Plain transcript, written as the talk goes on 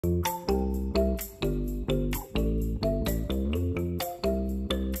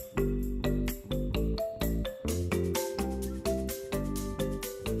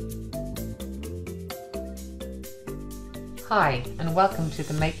Hi, and welcome to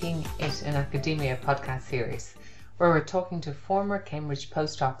the Making It in Academia podcast series, where we're talking to former Cambridge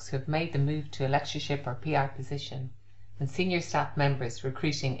postdocs who have made the move to a lectureship or PI position, and senior staff members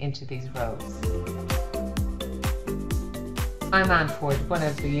recruiting into these roles. I'm Anne Ford, one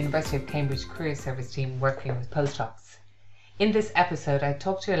of the University of Cambridge Career Service team working with postdocs. In this episode, I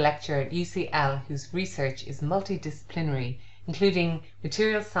talked to a lecturer at UCL whose research is multidisciplinary, including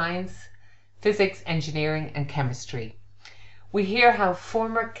material science, physics, engineering, and chemistry. We hear how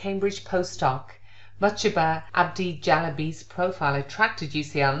former Cambridge postdoc Mojtaba Abdi-Jalebi's profile attracted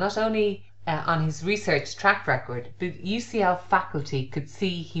UCL not only on his research track record, but UCL faculty could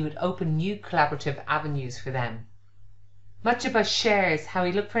see he would open new collaborative avenues for them. Mojtaba shares how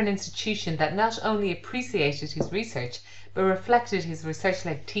he looked for an institution that not only appreciated his research, but reflected his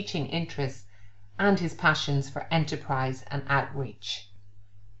research-led teaching interests and his passions for enterprise and outreach.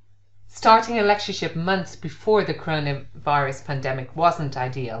 Starting a lectureship months before the coronavirus pandemic wasn't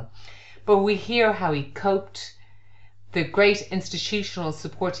ideal, but we hear how he coped, the great institutional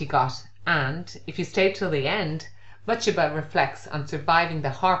support he got, and, if you stay till the end, Mojtaba reflects on surviving the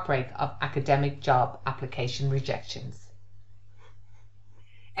heartbreak of academic job application rejections.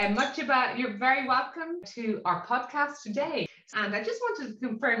 Mojtaba, you're very welcome to our podcast today. And I just wanted to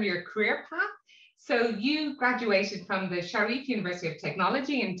confirm your career path. So you graduated from the Sharif University of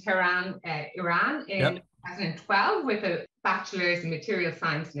Technology in Tehran, Iran in 2012 with a bachelor's in material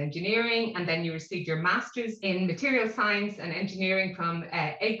science and engineering, and then you received your master's in material science and engineering from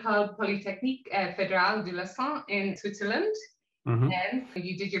École Polytechnique Fédérale de Lausanne in Switzerland. Then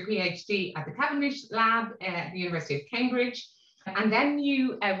you did your PhD at the Cavendish Lab at the University of Cambridge. And then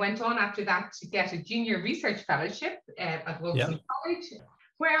you went on after that to get a junior research fellowship at Wilson College,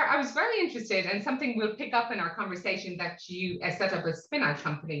 where I was very interested, and something we'll pick up in our conversation, that you set up a spin-out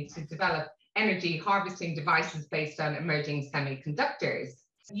company to develop energy harvesting devices based on emerging semiconductors.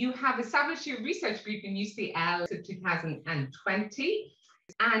 You have established your research group in UCL in 2020,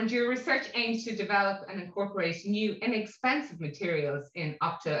 and your research aims to develop and incorporate new inexpensive materials in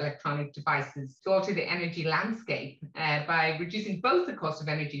optoelectronic devices to alter the energy landscape by reducing both the cost of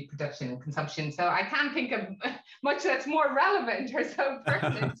energy production and consumption. So I can't think of much that's more relevant or so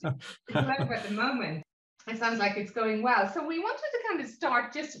pertinent to life at the moment. It sounds like it's going well. So we wanted to kind of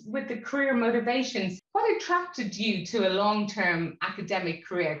start just with the career motivations. What attracted you to a long-term academic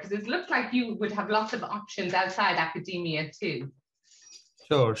career? Because it looks like you would have lots of options outside academia too.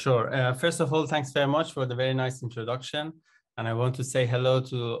 Sure. First of all, thanks very much for the very nice introduction. And I want to say hello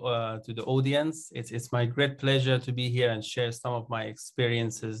to the audience. It's my great pleasure to be here and share some of my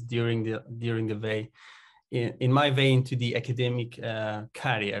experiences during the way, in my way into the academic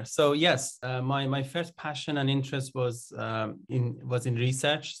career. So yes, my first passion and interest was in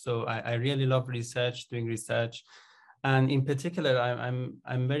research. So I really love research, doing research. And in particular,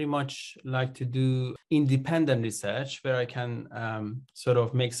 I'm very much like to do independent research where I can sort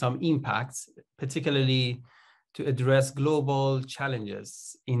of make some impacts, particularly to address global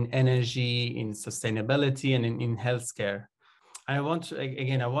challenges in energy, in sustainability, and in healthcare. I want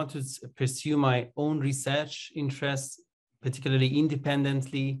to pursue my own research interests, particularly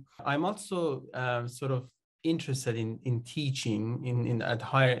independently. I'm also sort of interested in teaching at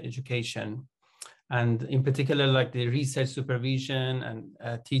higher education. And in particular, like the research supervision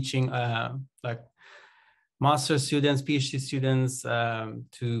and teaching like master students, PhD students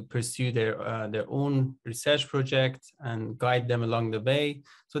to pursue their own research project and guide them along the way.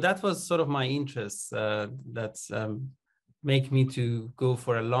 So that was sort of my interest that's make me to go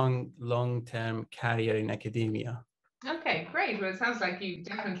for a long-term career in academia. Okay, great. Well, it sounds like you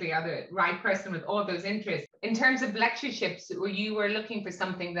definitely are the right person with all those interests. In terms of lectureships, you were looking for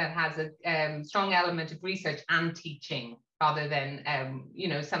something that has a strong element of research and teaching, rather than,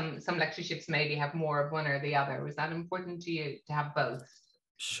 some lectureships maybe have more of one or the other. Was that important to you to have both?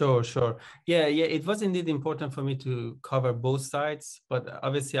 Sure. Yeah, it was indeed important for me to cover both sides, but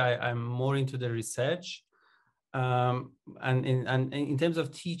obviously I'm more into the research. And in terms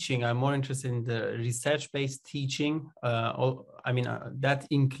of teaching, I'm more interested in the research-based teaching. That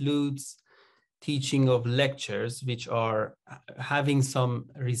includes teaching of lectures, which are having some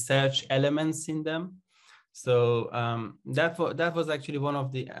research elements in them. So that was actually one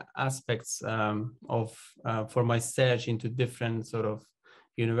of the aspects for my search into different sort of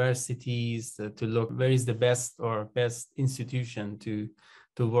universities to look where is the best institution to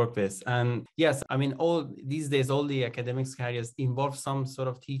work with. And yes, all these days, all the academics careers involve some sort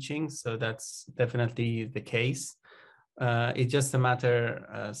of teaching. So that's definitely the case. It's just a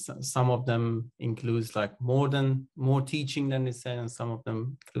matter, some of them includes like more teaching than research, and some of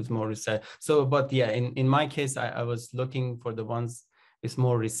them includes more research. So, but yeah, in my case, I was looking for the ones with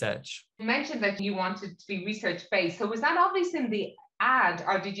more research. You mentioned that you wanted to be research-based. So was that obvious in the ad,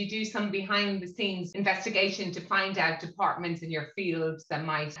 or did you do some behind the scenes investigation to find out departments in your field that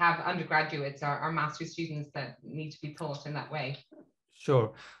might have undergraduates or master's students that need to be taught in that way?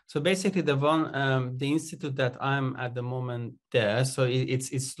 Sure. So basically, the institute that I'm at the moment there, so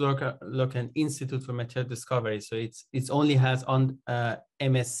it's like an institute for material discovery. So it only has on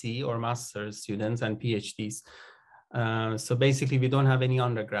MSc or master's students and PhDs. So basically, we don't have any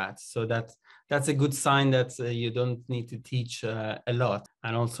undergrads. So that's a good sign that you don't need to teach a lot,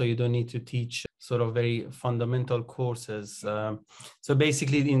 and also you don't need to teach sort of very fundamental courses. So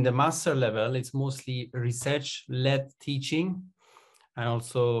basically, in the master level, it's mostly research-led teaching. And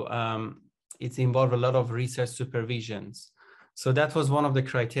also it's involved a lot of research supervisions. So that was one of the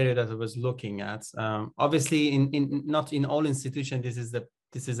criteria that I was looking at. Obviously, not in all institutions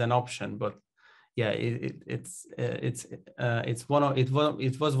this is an option, but yeah, it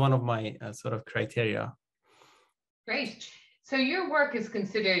was one of my sort of criteria. Great. So your work is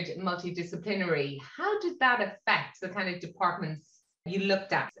considered multidisciplinary. How did that affect the kind of departments you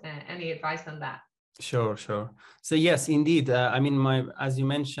looked at? Any advice on that? Sure. So yes, indeed. I mean, as you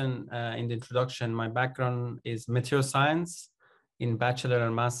mentioned in the introduction, my background is material science in bachelor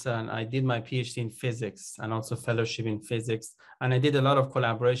and master, and I did my PhD in physics and also fellowship in physics. And I did a lot of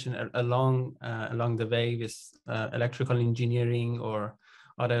collaboration along the way with electrical engineering or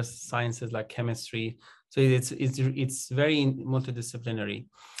other sciences like chemistry. So it's very multidisciplinary.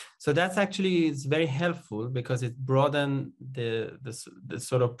 So that's actually is very helpful because it broadened the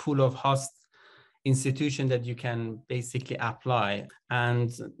sort of pool of host institution that you can basically apply.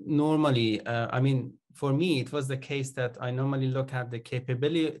 And normally, I mean, for me, it was the case that I normally look at the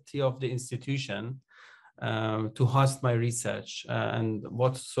capability of the institution to host my research and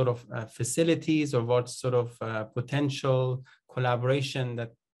what sort of facilities or what sort of potential collaboration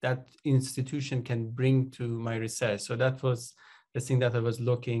that institution can bring to my research. So that was the thing that I was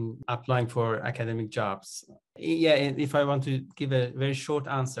applying for academic jobs. Yeah, if I want to give a very short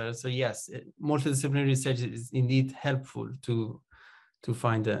answer, so yes, multidisciplinary research is indeed helpful to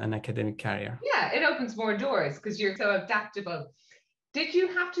find an academic career. Yeah, it opens more doors because you're so adaptable. Did you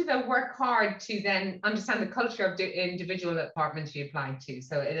have to though work hard to then understand the culture of the individual departments you applied to?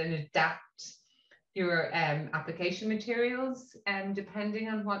 So then adapt your application materials depending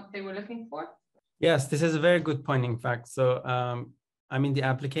on what they were looking for? Yes, this is a very good point, in fact. So, I mean, the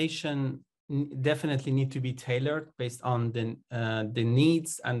application definitely need to be tailored based on the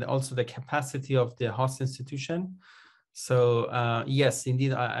needs and also the capacity of the host institution. So, yes,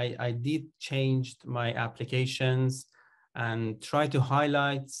 indeed, I did change my applications and try to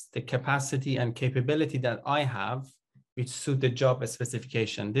highlight the capacity and capability that I have, which suit the job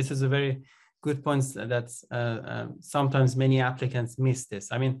specification. This is a very good point that sometimes many applicants miss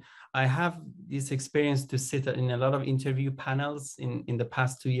this. I mean, I have this experience to sit in a lot of interview panels in the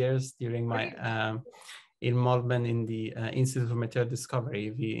past 2 years during my involvement in the Institute for Material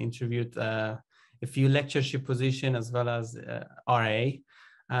Discovery. We interviewed a few lectureship positions as well as RA.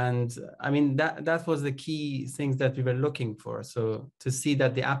 And I mean, that was the key things that we were looking for. So to see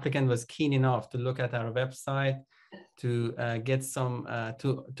that the applicant was keen enough to look at our website, to get some,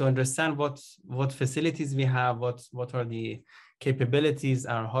 to understand what facilities we have, what are the capabilities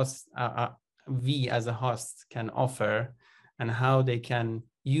our host, we as a host can offer, and how they can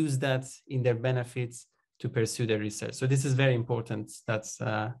use that in their benefits to pursue their research. So this is very important. That's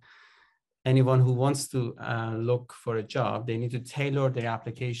anyone who wants to look for a job, they need to tailor their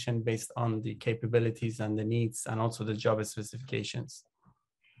application based on the capabilities and the needs and also the job specifications.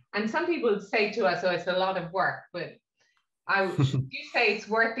 And some people say to us, oh, it's a lot of work, but would you say it's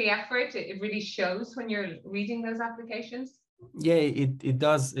worth the effort? It really shows when you're reading those applications? Yeah, it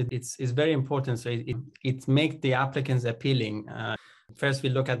does. It's very important. So it makes the applicants appealing. First, we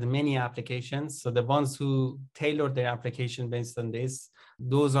look at the many applications. So the ones who tailor their application based on this,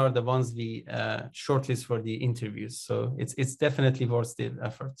 those are the ones we shortlist for the interviews. So it's definitely worth the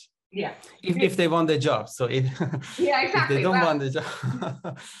effort. Yeah. If they want the job. So yeah, exactly. If they don't want the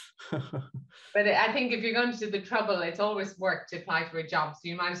job. But I think if you're going to do the trouble, it's always work to apply for a job. So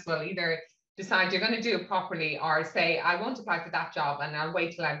you might as well either decide you're going to do it properly or say, I won't apply for that job and I'll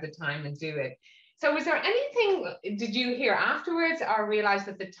wait till I have the time and do it. So was there anything, did you hear afterwards or realize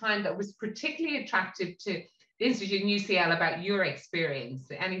at the time that was particularly attractive to the Institute in UCL about your experience?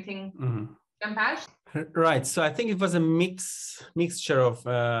 Anything jump out? Right. So I think it was a mixture of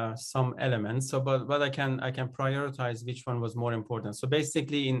some elements. So, but I can prioritize which one was more important. So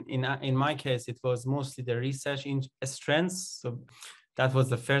basically, in my case, it was mostly the research in strengths. So that was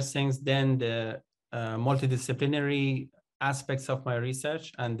the first things. Then the multidisciplinary aspects of my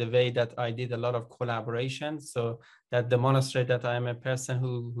research and the way that I did a lot of collaboration. So that demonstrate that I am a person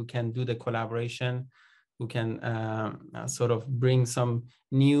who can do the collaboration, who can sort of bring some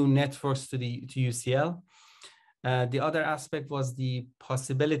new networks to UCL. The other aspect was the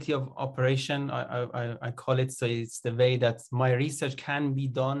possibility of operation, I call it. So it's the way that my research can be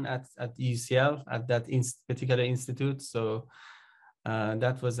done at UCL, at that particular institute. So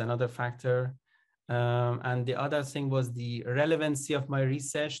that was another factor. And the other thing was the relevancy of my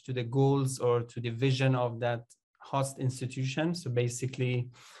research to the goals or to the vision of that host institution. So basically,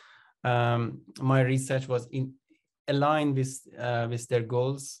 my research was aligned with their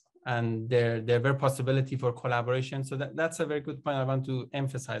goals, and there were possibility for collaboration. So that's a very good point. I want to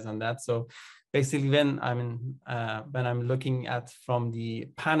emphasize on that. So basically, when I'm looking at from the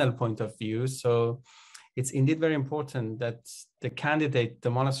panel point of view, so it's indeed very important that the candidate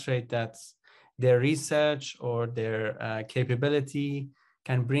demonstrate that their research or their capability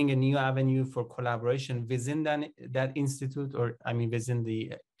can bring a new avenue for collaboration within that institute, or within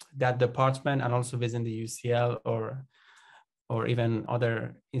that department, and also within the UCL or even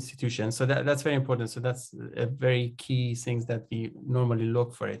other institutions. So that's very important. So that's a very key things that we normally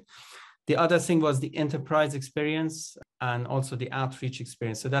look for it. The other thing was the enterprise experience and also the outreach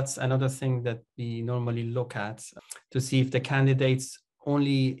experience. So that's another thing that we normally look at to see if the candidates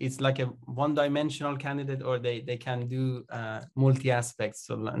it's like a one-dimensional candidate, or they can do multi-aspects.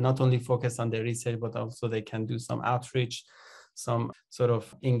 So not only focus on their research, but also they can do some outreach, some sort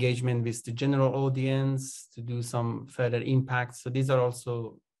of engagement with the general audience to do some further impact. So these are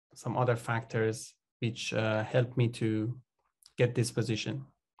also some other factors which help me to get this position.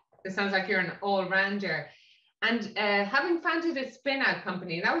 It sounds like you're an all-rounder. And having founded a spin-out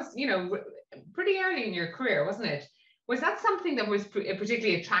company, that was, pretty early in your career, wasn't it? Was that something that was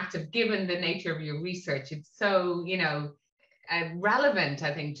particularly attractive given the nature of your research? It's so, relevant,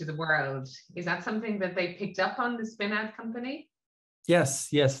 I think, to the world. Is that something that they picked up on, the spin-out company? Yes,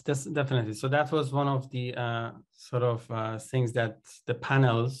 that's definitely. So that was one of the sort of things that the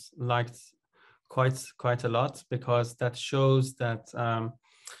panels liked quite a lot, because that shows that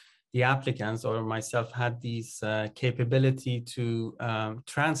the applicants or myself had this capability to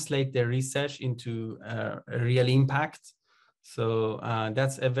translate their research into a real impact. So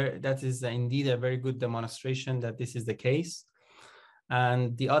that is indeed a very good demonstration that this is the case.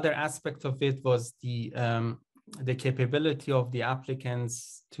 And the other aspect of it was the capability of the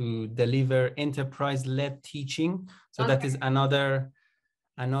applicants to deliver enterprise-led teaching. So that is another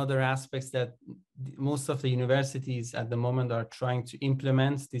aspects that most of the universities at the moment are trying to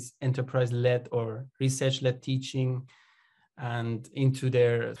implement, this enterprise-led or research-led teaching and into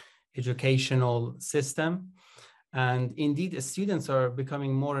their educational system. And indeed, the students are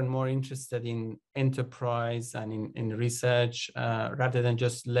becoming more and more interested in enterprise and in research rather than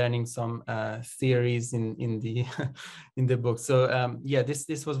just learning some theories in the in the book. So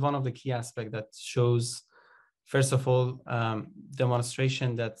this was one of the key aspects that shows, first of all,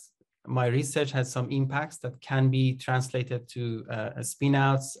 demonstration that my research has some impacts that can be translated to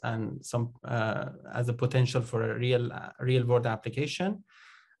spin-outs and some as a potential for a real world application.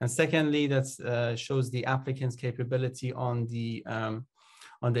 And secondly, that shows the applicant's capability on the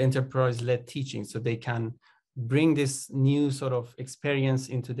enterprise-led teaching, so they can bring this new sort of experience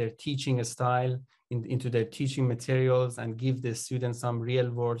into their teaching style, into their teaching materials, and give the students some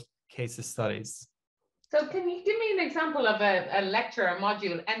real-world case studies. So can you give me an example of a lecture or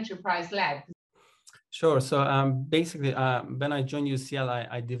module enterprise-led? Sure. So basically, when I joined UCL,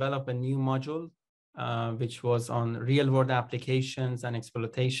 I developed a new module, which was on real-world applications and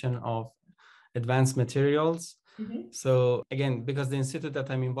exploitation of advanced materials. Mm-hmm. So again, because the institute that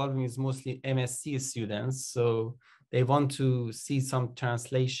I'm involved in is mostly MSc students, so they want to see some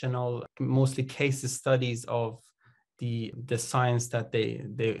translational, mostly case studies of the science that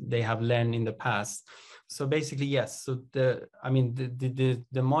they have learned in the past. So basically, yes. So the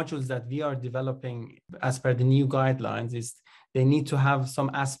modules that we are developing as per the new guidelines is they need to have some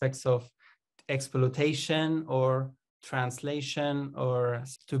aspects of exploitation or translation, or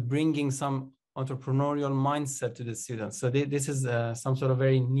to bringing some entrepreneurial mindset to the students. So this is some sort of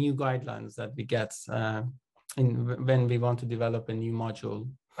very new guidelines that we get when we want to develop a new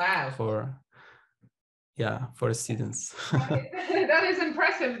module. Wow. For students. That is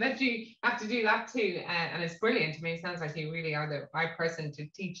impressive that you have to do that too, and it's brilliant. To me, it sounds like you really are the right person to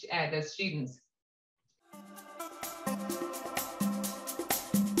teach the students.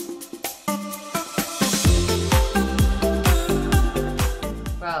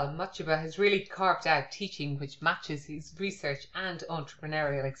 well, Mojtaba has really carved out teaching which matches his research and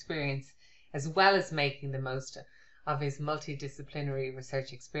entrepreneurial experience, as well as making the most of his multidisciplinary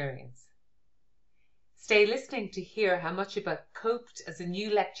research experience. Stay listening to hear how Mojtaba coped as a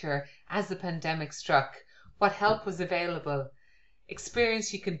new lecturer as the pandemic struck, what help was available,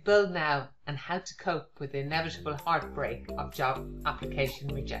 experience you can build now, and how to cope with the inevitable heartbreak of job application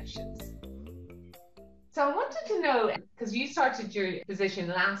rejections. So I wanted to know, because you started your position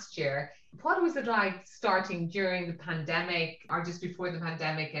last year, what was it like starting during the pandemic or just before the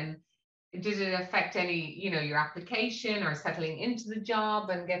pandemic, and did it affect any, your application or settling into the job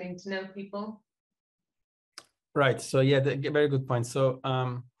and getting to know people? Right. So yeah, very good point. So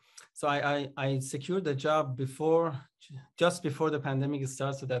I secured the job just before the pandemic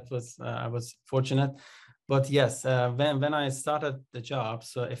started. So that was I was fortunate. But yes, when I started the job,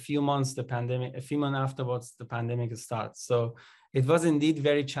 so a few months afterwards, the pandemic starts. So it was indeed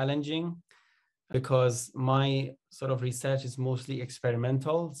very challenging because my sort of research is mostly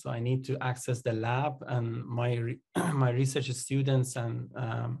experimental. So I need to access the lab, and my research students and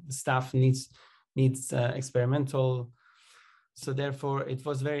staff needs experimental. So therefore, it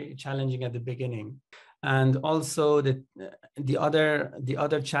was very challenging at the beginning. And also the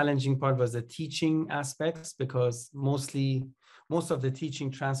other challenging part was the teaching aspects, because most of the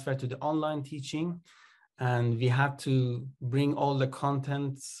teaching transferred to the online teaching, and we had to bring all the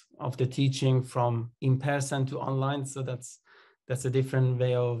contents of the teaching from in person to online. So that's a different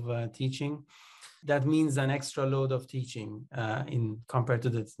way of teaching. That means an extra load of teaching in compared to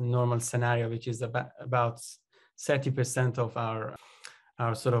the normal scenario, which is about 30% of our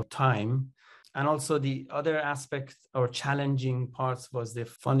sort of time. And also the other aspect or challenging parts was the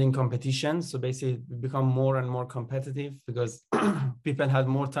funding competition. So basically it become more and more competitive because people had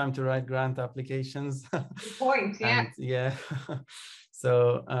more time to write grant applications. Good point, yeah. And yeah.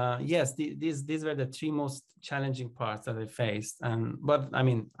 So yes, these were the three most challenging parts that I faced. But I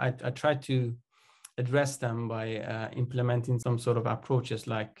mean, I tried to address them by implementing some sort of approaches.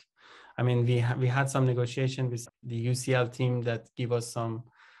 Like, I mean, we had some negotiation with the UCL team that give us some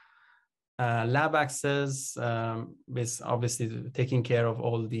lab access, with obviously taking care of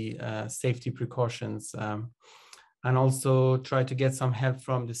all the safety precautions, and also try to get some help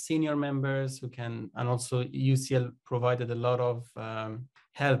from the senior members who can, and also UCL provided a lot of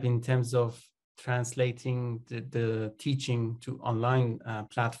help in terms of translating the teaching to online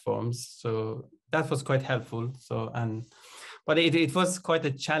platforms. So that was quite helpful. So, but it was quite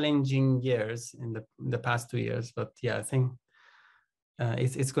a challenging years in the past 2 years, but yeah, I think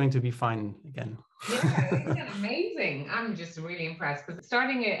it's going to be fine again. Yeah, isn't it amazing? I'm just really impressed because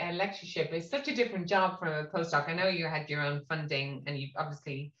starting a lectureship is such a different job from a postdoc. I know you had your own funding and you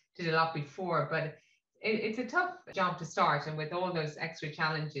obviously did a lot before, but it's a tough job to start, and with all those extra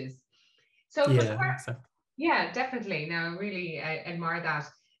challenges. So yeah, exactly. Yeah, definitely. No, I really admire that.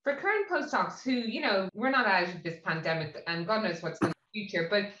 For current postdocs who, we're not out of this pandemic and God knows what's going to be in the future,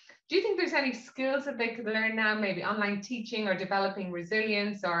 but do you think there's any skills that they could learn now, maybe online teaching or developing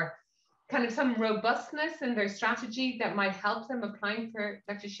resilience or kind of some robustness in their strategy that might help them applying for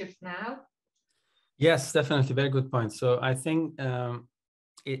lectureships now? Yes, definitely. Very good point. So I think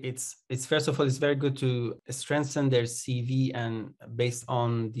it's first of all, it's very good to strengthen their CV, and based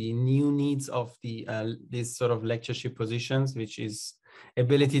on the new needs of these sort of lectureship positions, which is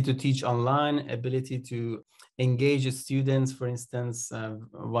ability to teach online, ability to engage students, for instance,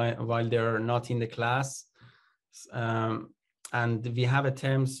 while they're not in the class. And we have a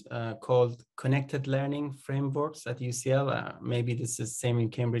terms called connected learning frameworks at UCL. Maybe this is the same in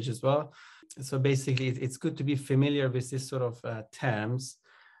Cambridge as well. So basically, it's good to be familiar with this sort of terms.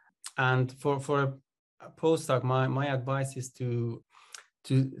 And for a postdoc, my advice is to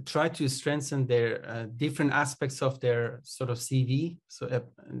try to strengthen their different aspects of their sort of CV. So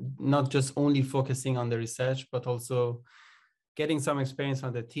not just only focusing on the research, but also getting some experience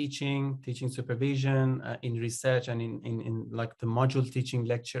on the teaching supervision in research, and in like the module teaching,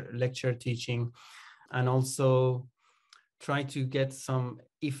 lecture teaching, and also try to get some,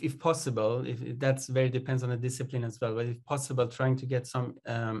 if possible, if that's very depends on the discipline as well, but if possible, trying to get some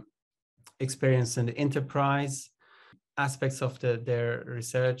experience in the enterprise aspects of their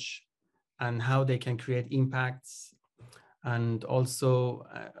research and how they can create impacts. And also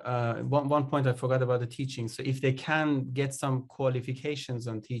one point I forgot about the teaching. So if they can get some qualifications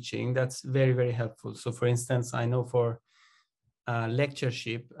on teaching, that's very, very helpful. So for instance, I know for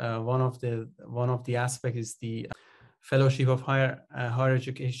lectureship, one of the aspects is the Fellowship of Higher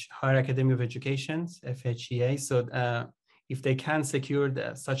Academy of Education, FHEA. So if they can secure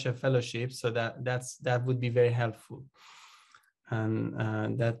such a fellowship, so that would be very helpful.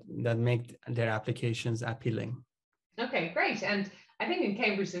 and that make their applications appealing. Okay, great. And I think in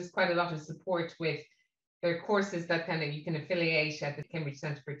Cambridge there's quite a lot of support with their courses that kind of you can affiliate at the Cambridge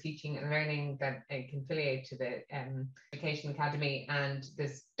Centre for Teaching and Learning that can affiliate to the Education Academy, and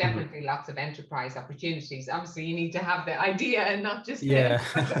there's definitely lots of enterprise opportunities. Obviously you need to have the idea and not just the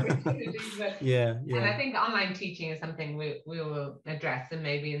opportunities, but and I think online teaching is something we will address, and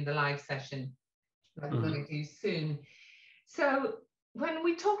maybe in the live session that we're going to do soon. So when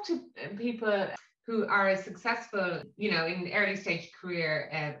we talk to people who are successful, you know, in early stage career,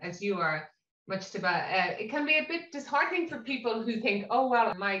 as you are, Mojtaba, it can be a bit disheartening for people who think, oh,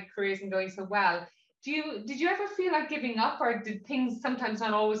 well, my career isn't going so well. Did you ever feel like giving up, or did things sometimes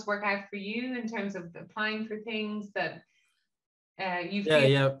not always work out for you in terms of applying for things that you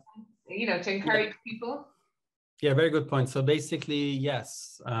feel, you know, to encourage people? Yeah, very good point. So basically,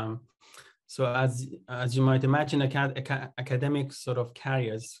 yes. So as you might imagine, academic sort of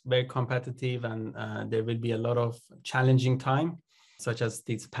careers, very competitive, and there will be a lot of challenging time, such as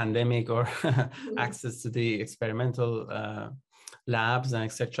this pandemic or access to the experimental labs and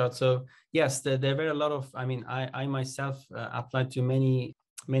etc. So yes, there were a lot of, I mean, I myself applied to many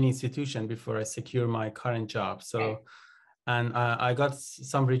institutions before I secure my current job. So, and I got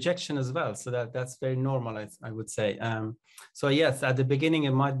some rejection as well. So that's very normal, I would say. So yes, at the beginning,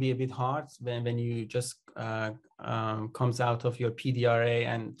 it might be a bit hard when you just comes out of your PDRA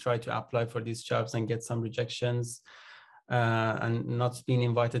and try to apply for these jobs and get some rejections. And not being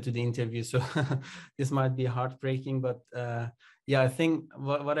invited to the interview. So this might be heartbreaking, but yeah, I think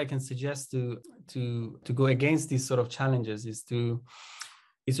what I can suggest to go against these sort of challenges is to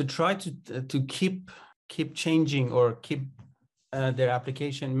try to keep changing, or keep their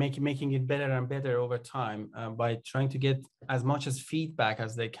application, making it better and better over time by trying to get as much as feedback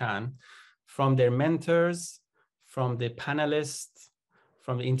as they can from their mentors, from the panelists,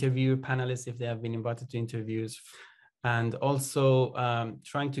 from the interview panelists if they have been invited to interviews. And also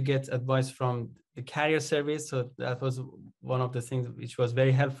trying to get advice from the career service. So that was one of the things which was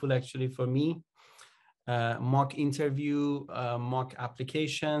very helpful actually for me. Mock interview, mock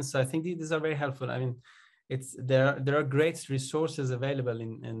applications. So I think these are very helpful. I mean, there are great resources available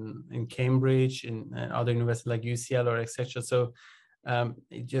in Cambridge, in other universities like UCL or etc. So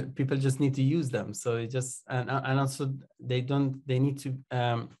people just need to use them. So it just and also they need to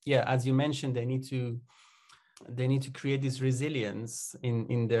as you mentioned, they need to create this resilience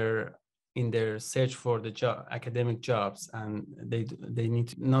in their search for the academic jobs, and they need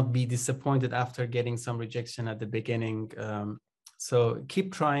to not be disappointed after getting some rejection at the beginning. So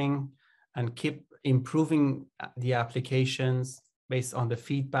keep trying and keep improving the applications based on the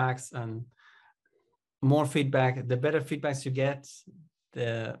feedbacks, and more feedback, the better feedbacks you get,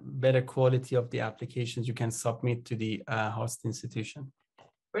 the better quality of the applications you can submit to the host institution.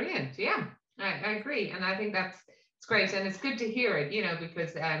 Brilliant. Yeah. I agree, and I think it's great, and it's good to hear it, you know,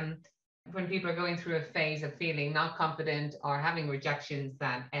 because when people are going through a phase of feeling not confident or having rejections,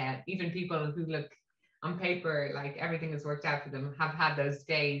 that even people who look on paper like everything has worked out for them have had those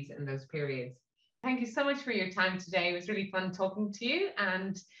days and those periods. Thank you so much for your time today. It was really fun talking to you,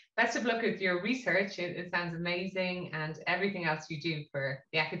 and best of luck with your research. It sounds amazing, and everything else you do for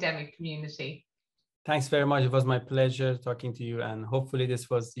the academic community. Thanks very much. It was my pleasure talking to you, and hopefully this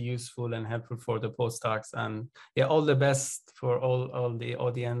was useful and helpful for the postdocs. And yeah, all the best for all the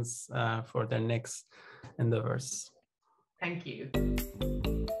audience for their next endeavors. Thank you.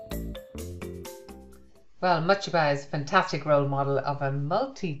 Well, Mojtaba is a fantastic role model of a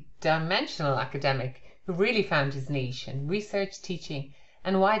multi-dimensional academic who really found his niche in research, teaching,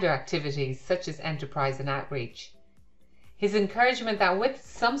 and wider activities such as enterprise and outreach. His encouragement that with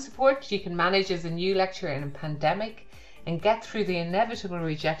some support you can manage as a new lecturer in a pandemic and get through the inevitable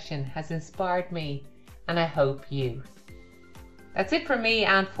rejection has inspired me, and I hope you. That's it from me,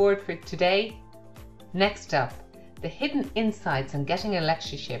 Anne Ford, for today. Next up, the hidden insights on getting a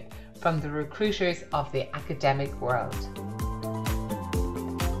lectureship from the recruiters of the academic world.